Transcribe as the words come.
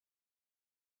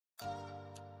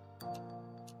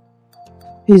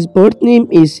His birth name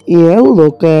is Ian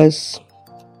Lucas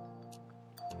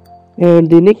and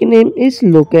the nickname is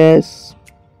Lucas.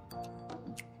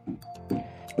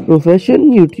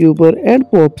 Profession YouTuber and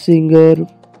pop singer.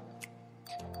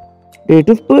 Date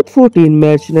of birth 14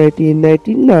 March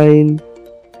 1999.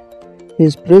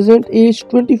 His present age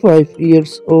 25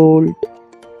 years old.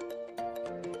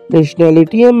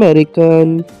 Nationality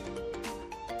American.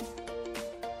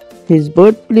 His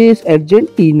birthplace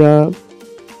Argentina.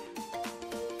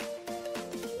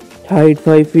 Height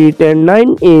 5 feet and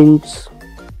 9 inches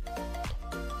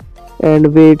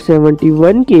and weight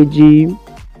 71 kg.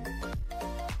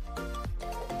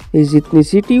 His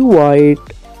ethnicity white.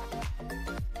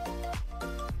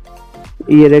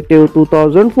 Year active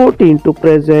 2014 to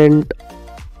present.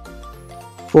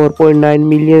 4.9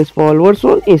 million followers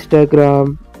on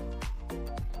Instagram.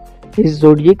 His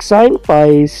zodiac sign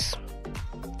Pisces.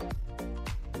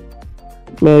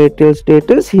 Marital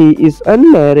status he is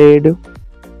unmarried.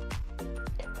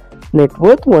 Net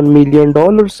worth $1 million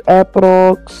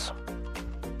approx.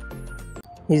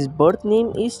 His birth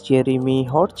name is Jeremy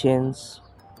Hutchins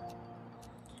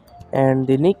and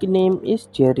the nickname is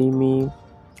Jeremy.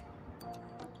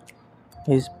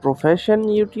 His profession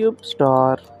YouTube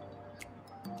star.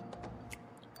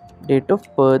 Date of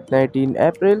birth 19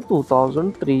 April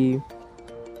 2003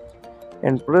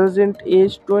 and present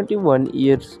age 21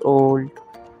 years old.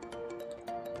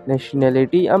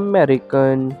 Nationality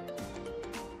American.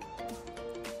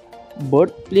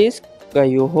 Birthplace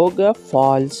Cuyahoga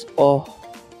Falls, Ohio.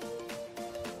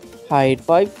 Height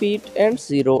 5 feet and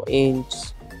 0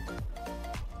 inches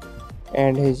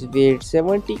and his weight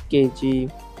 70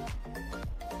 kg.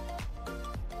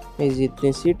 His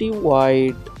ethnicity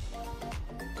white.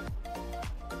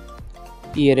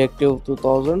 Year active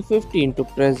 2015 to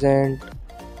present.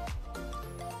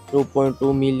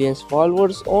 2.2 million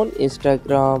followers on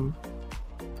Instagram.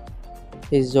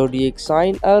 His zodiac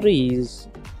sign Aries.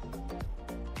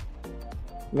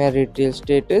 Marital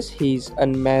status he is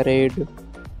unmarried.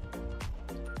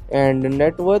 And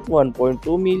net worth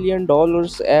 $1.2 million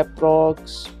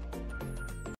approx.